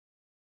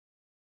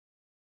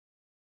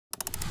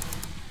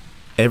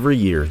Every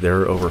year,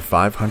 there are over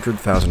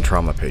 500,000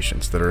 trauma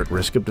patients that are at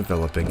risk of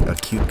developing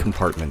acute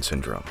compartment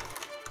syndrome.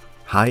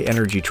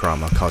 High-energy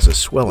trauma causes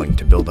swelling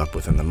to build up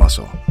within the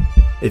muscle.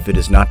 If it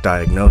is not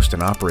diagnosed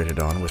and operated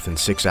on within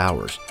 6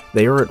 hours,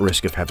 they are at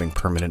risk of having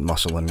permanent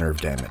muscle and nerve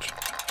damage.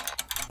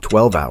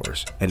 12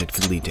 hours, and it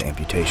could lead to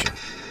amputation.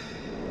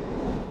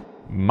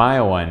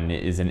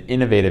 MY01 is an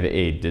innovative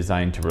aid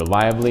designed to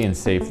reliably and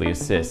safely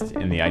assist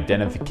in the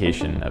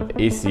identification of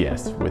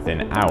ACS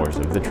within hours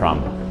of the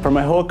trauma. For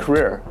my whole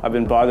career, I've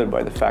been bothered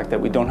by the fact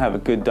that we don't have a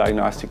good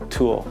diagnostic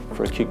tool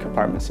for acute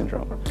compartment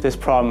syndrome. This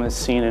problem is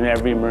seen in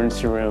every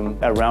emergency room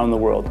around the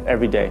world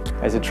every day.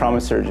 As a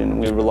trauma surgeon,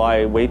 we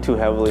rely way too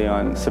heavily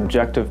on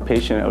subjective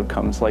patient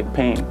outcomes like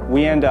pain.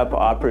 We end up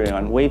operating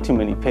on way too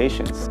many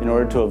patients in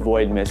order to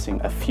avoid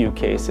missing a few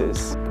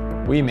cases.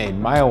 We made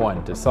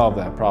MY01 to solve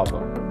that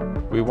problem.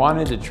 We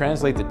wanted to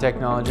translate the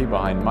technology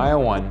behind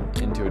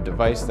MY01 into a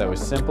device that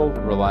was simple,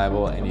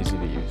 reliable, and easy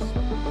to use.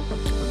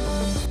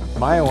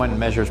 MY01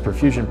 measures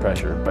perfusion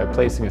pressure by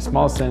placing a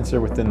small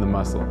sensor within the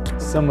muscle,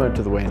 similar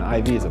to the way an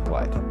IV is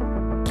applied.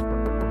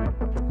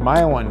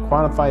 MY01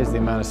 quantifies the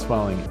amount of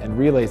swelling and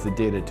relays the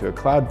data to a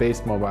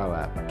cloud-based mobile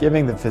app,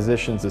 giving the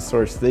physicians a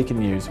source they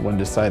can use when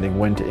deciding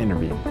when to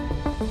intervene.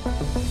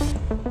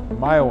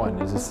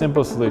 MY01 is a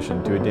simple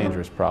solution to a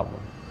dangerous problem.